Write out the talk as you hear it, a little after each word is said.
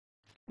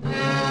The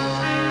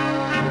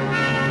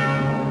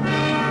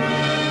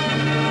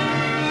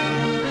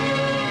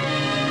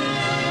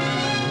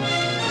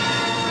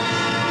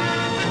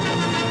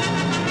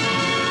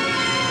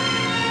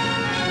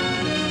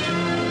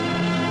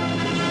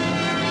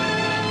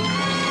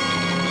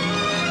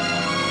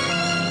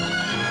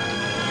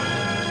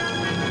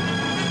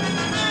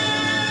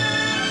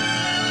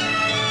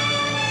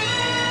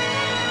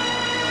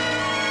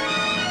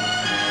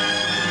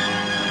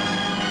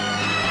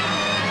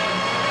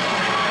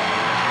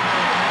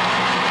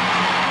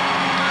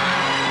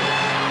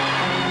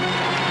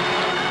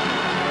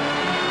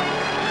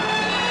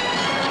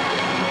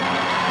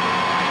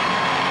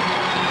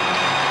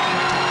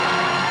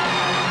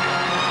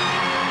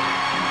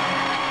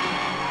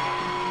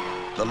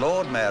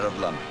Lord Mayor of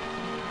London,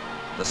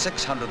 the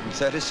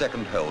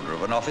 632nd holder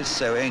of an office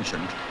so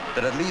ancient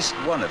that at least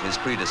one of his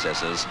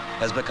predecessors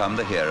has become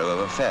the hero of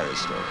a fairy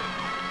story.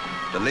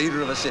 The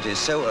leader of a city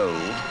so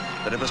old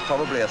that it was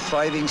probably a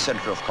thriving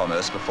center of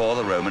commerce before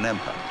the Roman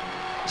Empire.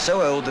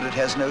 So old that it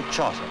has no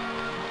charter,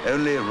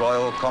 only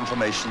royal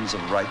confirmations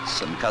of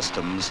rights and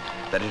customs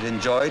that it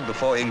enjoyed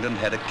before England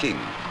had a king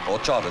or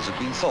charters had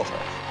been thought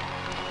of.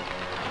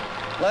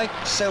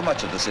 Like so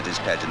much of the city's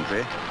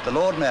pageantry, the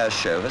Lord Mayor's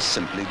show has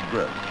simply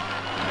grown.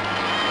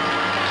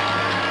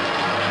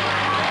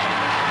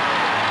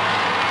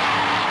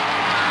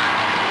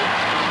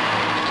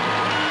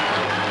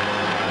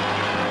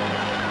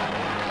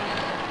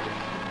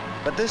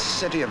 But this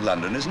City of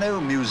London is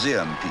no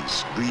museum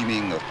piece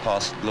dreaming of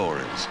past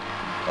glories,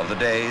 of the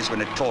days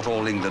when it taught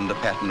all England a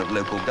pattern of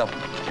local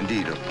government,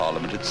 indeed of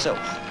Parliament itself.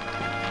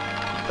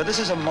 But this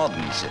is a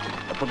modern city,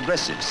 a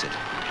progressive city,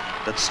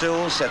 that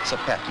still sets a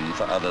pattern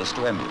for others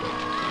to emulate.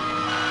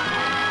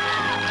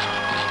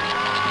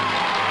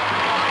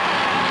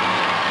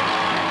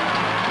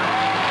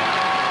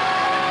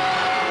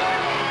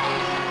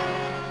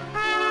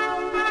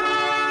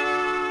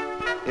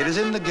 It is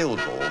in the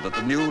Guildhall that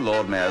the new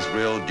Lord Mayor's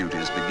real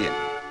duties begin,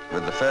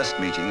 with the first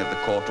meeting of the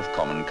Court of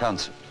Common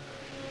Council.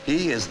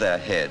 He is their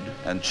head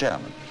and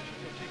chairman.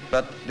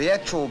 But the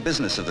actual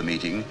business of the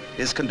meeting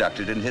is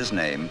conducted in his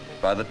name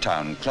by the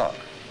town clerk.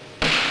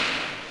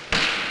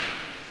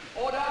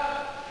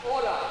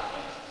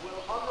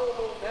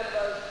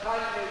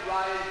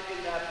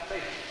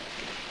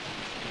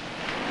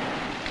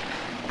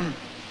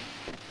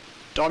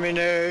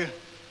 Domine,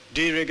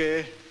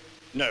 dirige,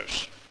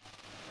 nos.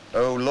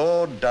 O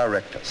Lord,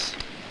 direct us,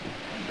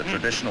 the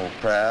traditional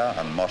prayer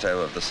and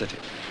motto of the city.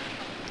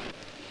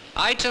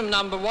 Item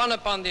number 1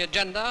 upon the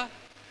agenda,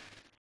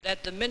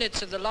 that the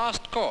minutes of the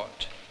last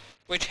court,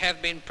 which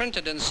have been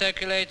printed and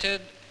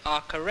circulated,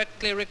 are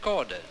correctly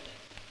recorded.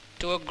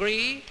 To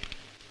agree,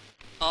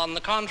 on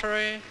the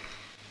contrary,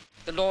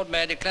 the Lord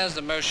Mayor declares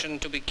the motion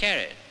to be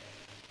carried.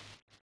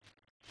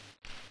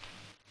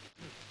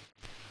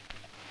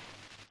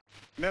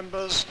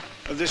 Members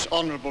of this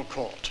honourable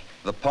court.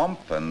 The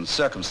pomp and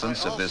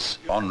circumstance of this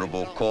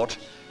honourable court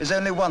is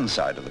only one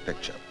side of the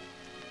picture.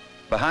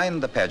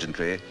 Behind the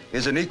pageantry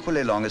is an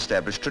equally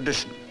long-established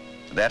tradition,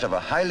 that of a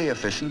highly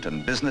efficient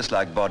and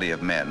business-like body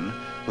of men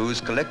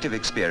whose collective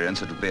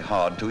experience it would be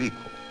hard to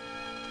equal.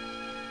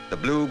 The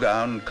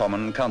blue-gowned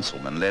Common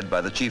Councilmen, led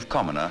by the Chief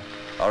Commoner,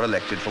 are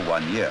elected for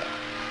 1 year.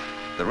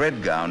 The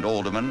red-gowned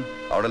Aldermen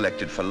are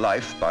elected for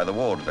life by the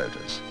ward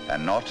voters,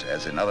 and not,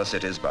 as in other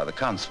cities, by the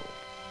council.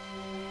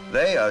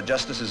 They are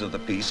justices of the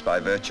peace by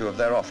virtue of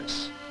their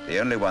office, the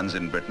only ones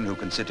in Britain who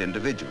can sit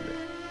individually,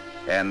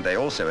 and they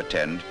also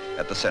attend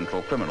at the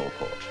Central Criminal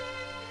Court.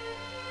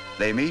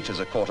 They meet as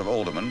a court of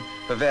aldermen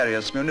for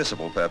various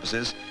municipal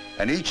purposes,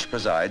 and each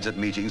presides at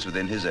meetings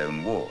within his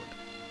own ward.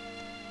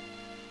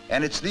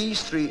 And it's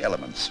these three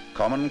elements,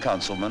 Common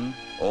Councilmen,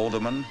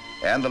 Aldermen,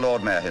 and the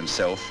Lord Mayor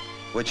himself,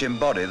 which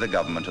embody the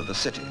government of the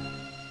city.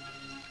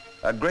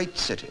 A great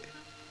city,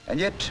 and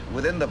yet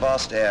within the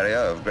vast area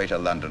of Greater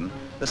London,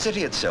 the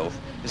city itself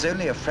is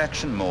only a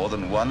fraction more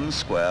than 1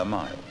 square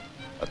mile,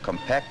 a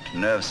compact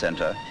nerve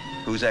centre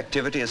whose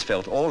activity is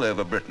felt all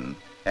over Britain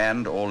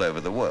and all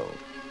over the world.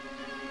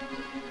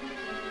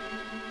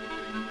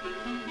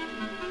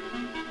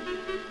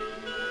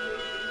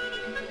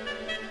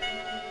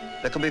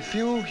 There can be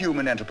few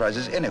human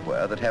enterprises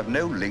anywhere that have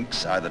no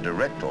links, either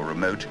direct or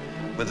remote,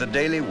 with the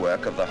daily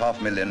work of the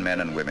 500,000 men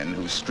and women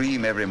who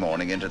stream every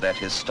morning into that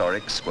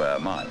historic square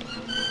mile.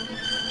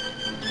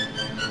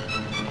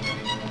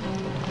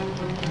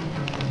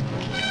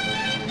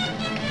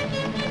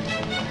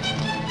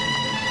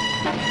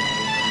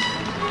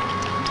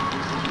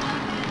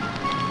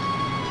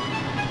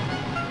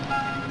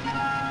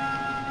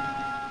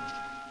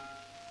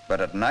 But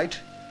at night,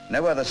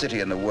 no other city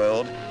in the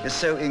world is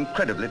so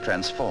incredibly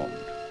transformed.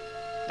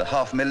 The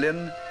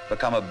 500,000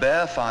 become a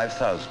bare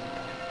 5,000.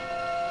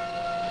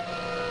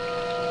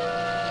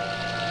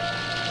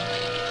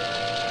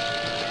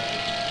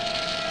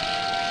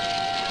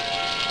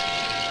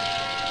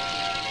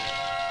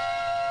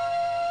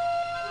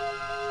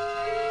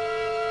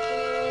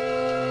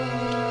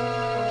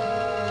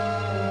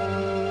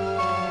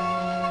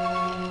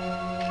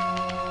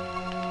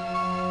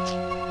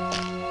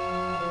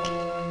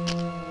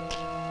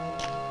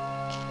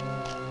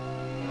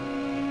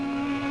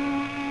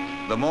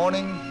 the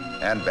morning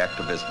and back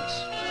to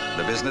business.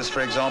 The business, for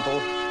example,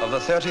 of the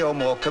 30 or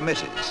more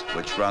committees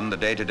which run the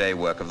day-to-day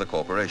work of the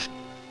corporation.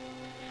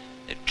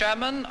 The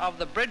chairman of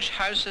the Bridge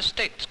House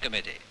Estates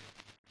Committee.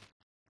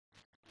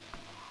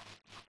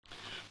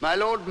 My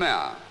Lord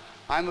Mayor,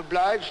 I'm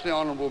obliged to the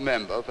honourable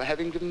member for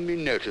having given me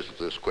notice of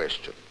this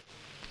question.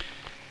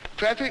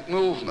 Traffic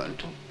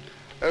movement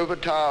over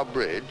Tower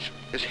Bridge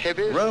is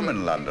heavy...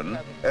 Roman London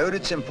owed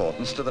its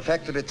importance to the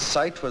fact that its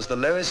site was the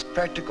lowest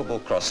practicable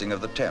crossing of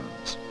the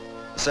Thames.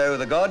 So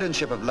the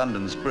guardianship of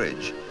London's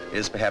bridge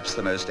is perhaps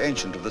the most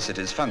ancient of the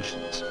city's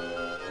functions.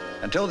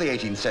 Until the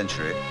 18th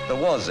century,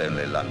 there was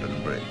only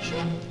London Bridge.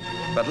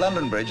 But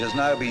London Bridge has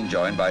now been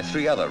joined by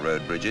 3 other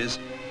road bridges,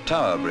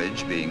 Tower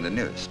Bridge being the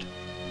newest.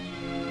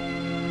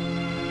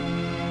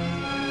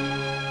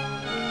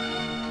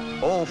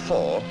 All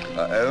 4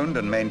 are owned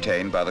and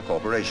maintained by the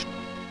corporation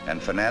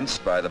and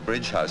financed by the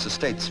Bridge House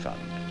Estates Fund.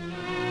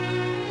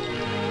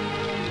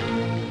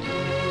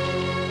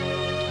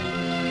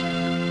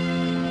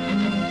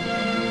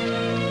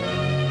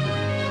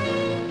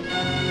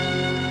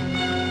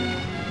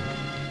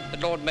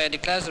 The Lord Mayor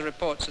declares the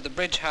reports of the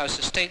Bridge House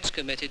Estates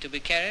Committee to be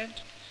carried.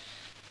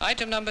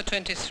 Item number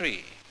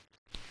 23.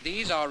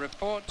 These are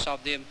reports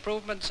of the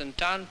Improvements and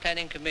Town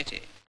Planning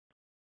Committee.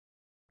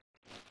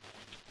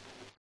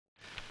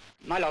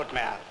 My Lord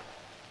Mayor,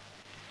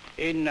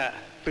 in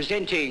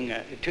presenting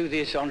to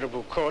this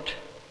honourable court...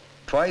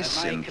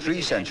 Twice in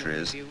 3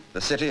 centuries,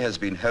 the city has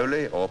been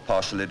wholly or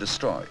partially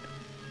destroyed.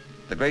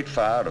 The Great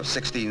Fire of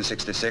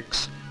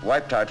 1666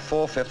 wiped out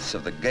 4/5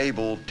 of the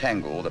gabled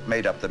tangle that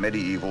made up the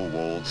medieval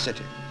walled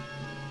city.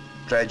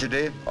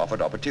 Tragedy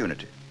offered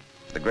opportunity.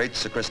 The great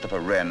Sir Christopher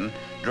Wren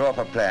drew up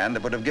a plan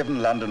that would have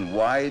given London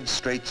wide,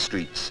 straight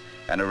streets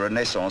and a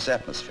Renaissance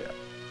atmosphere.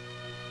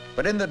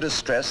 But in the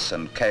distress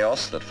and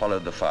chaos that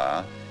followed the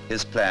fire,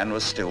 his plan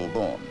was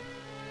stillborn,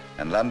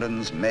 and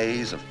London's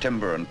maze of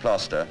timber and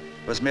plaster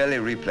was merely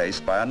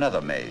replaced by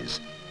another maze,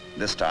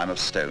 this time of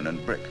stone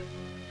and brick,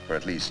 for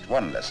at least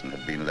one lesson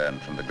had been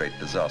learned from the great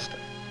disaster.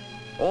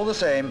 All the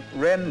same,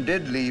 Wren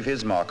did leave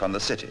his mark on the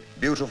city.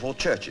 Beautiful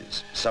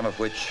churches, some of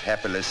which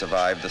happily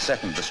survived the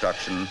second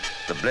destruction,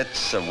 the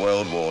Blitz of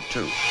World War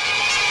II.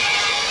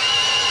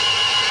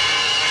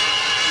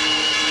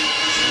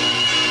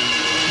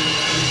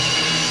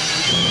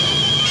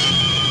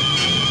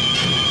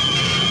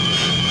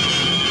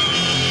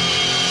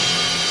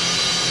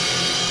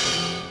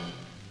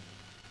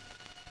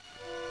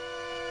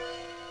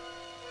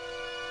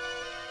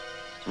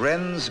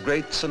 Wren's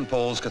great St.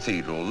 Paul's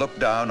Cathedral looked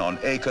down on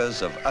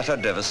acres of utter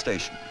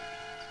devastation.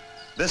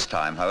 This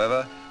time,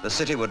 however, the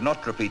city would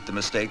not repeat the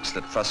mistakes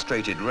that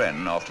frustrated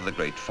Wren after the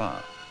Great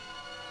Fire.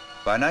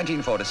 By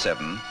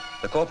 1947,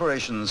 the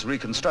corporation's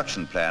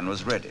reconstruction plan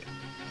was ready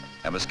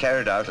and was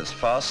carried out as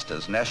fast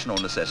as national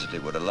necessity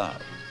would allow.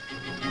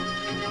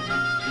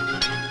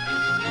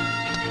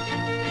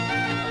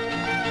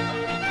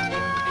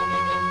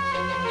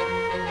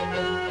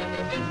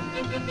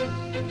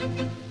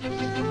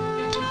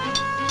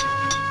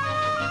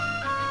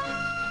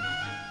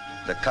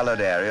 The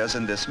coloured areas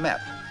in this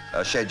map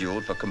are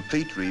scheduled for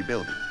complete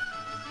rebuilding.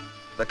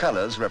 The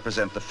colours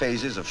represent the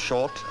phases of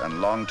short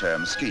and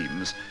long-term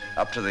schemes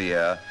up to the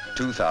year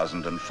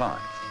 2005.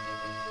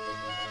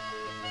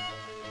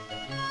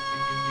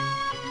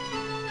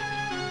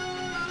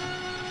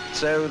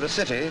 So the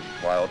city,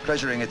 while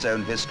treasuring its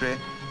own history,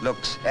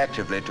 looks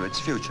actively to its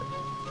future.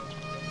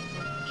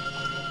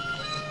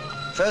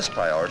 First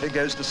priority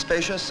goes to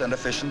spacious and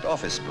efficient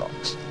office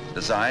blocks,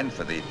 designed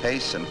for the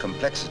pace and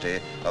complexity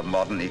of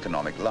modern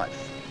economic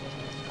life.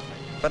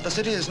 But the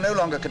city is no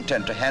longer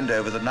content to hand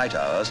over the night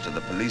hours to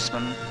the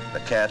policemen,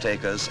 the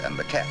caretakers, and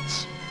the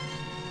cats.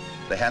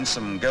 The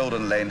handsome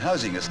Golden Lane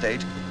housing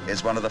estate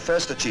is one of the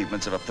first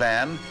achievements of a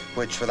plan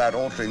which, without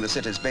altering the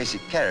city's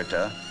basic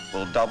character,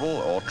 will double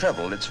or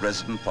treble its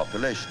resident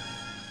population.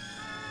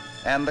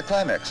 And the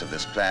climax of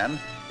this plan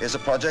is a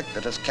project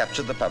that has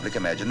captured the public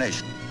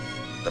imagination,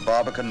 the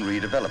Barbican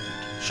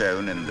redevelopment,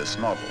 shown in this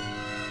model.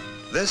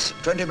 This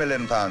 £20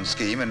 million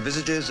scheme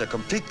envisages a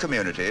complete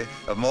community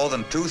of more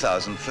than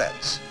 2,000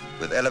 flats,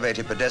 with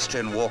elevated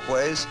pedestrian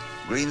walkways,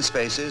 green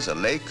spaces, a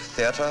lake,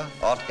 theatre,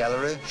 art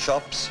gallery,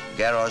 shops,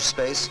 garage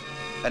space,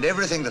 and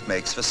everything that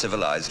makes for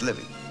civilized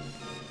living.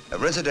 A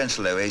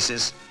residential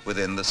oasis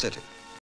within the city.